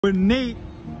With Nate,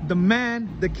 the man,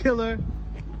 the killer,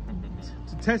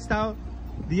 to test out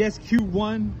the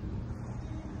SQ1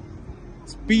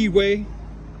 Speedway.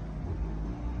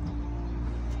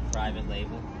 Private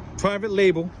label. Private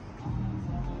label.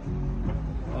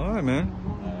 All right, man.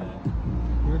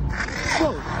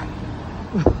 Whoa.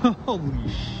 Holy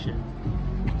shit.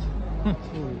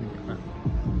 Holy crap.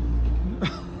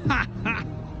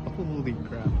 Holy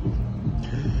crap.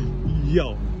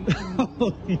 Yo.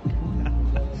 Holy crap.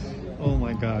 Oh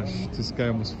my gosh, this guy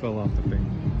almost fell off the thing.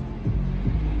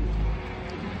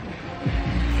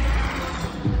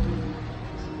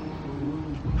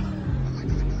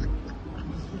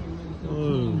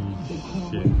 Holy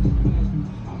shit.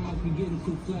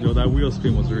 Yo, that wheel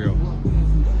spin was real.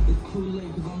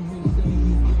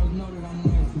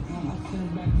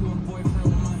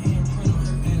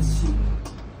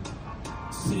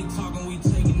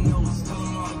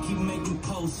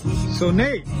 So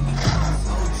Nate,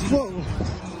 whoa,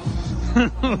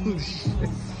 holy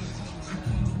shit,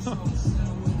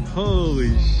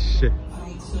 holy shit.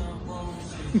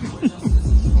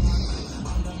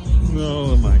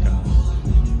 Oh my god,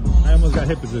 I almost got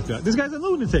hit with this guy. This guy's a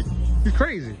lunatic, he's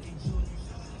crazy.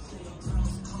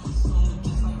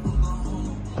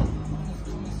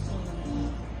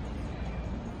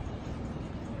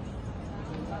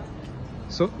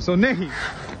 So Nate,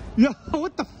 yo,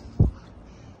 what the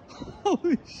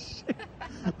holy shit.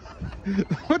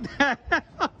 What the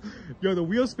hell? Yo, the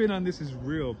wheel spin on this is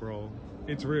real, bro.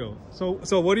 It's real. So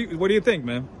what do you think,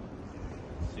 man?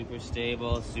 Super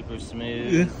stable, super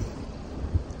smooth.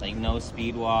 Like no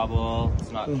speed wobble.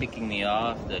 It's not kicking me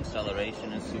off. The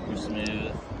acceleration is super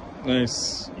smooth.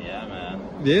 Nice. Yeah, man.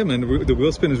 Yeah, man. The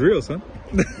wheel spin is real, son.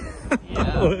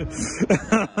 Yeah.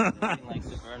 Like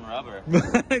to burn rubber.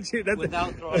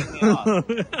 Without throwing me off.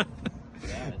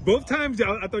 Yeah, both times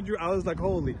I thought I was like,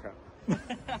 holy crap.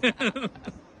 Yeah,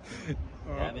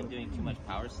 I've been doing too much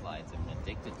power slides. I've been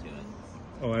addicted to it.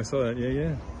 Oh, I saw that.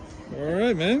 Yeah. All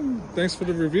right, man. Thanks for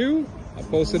the review. I'll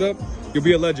post it up. You'll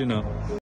be a legend now.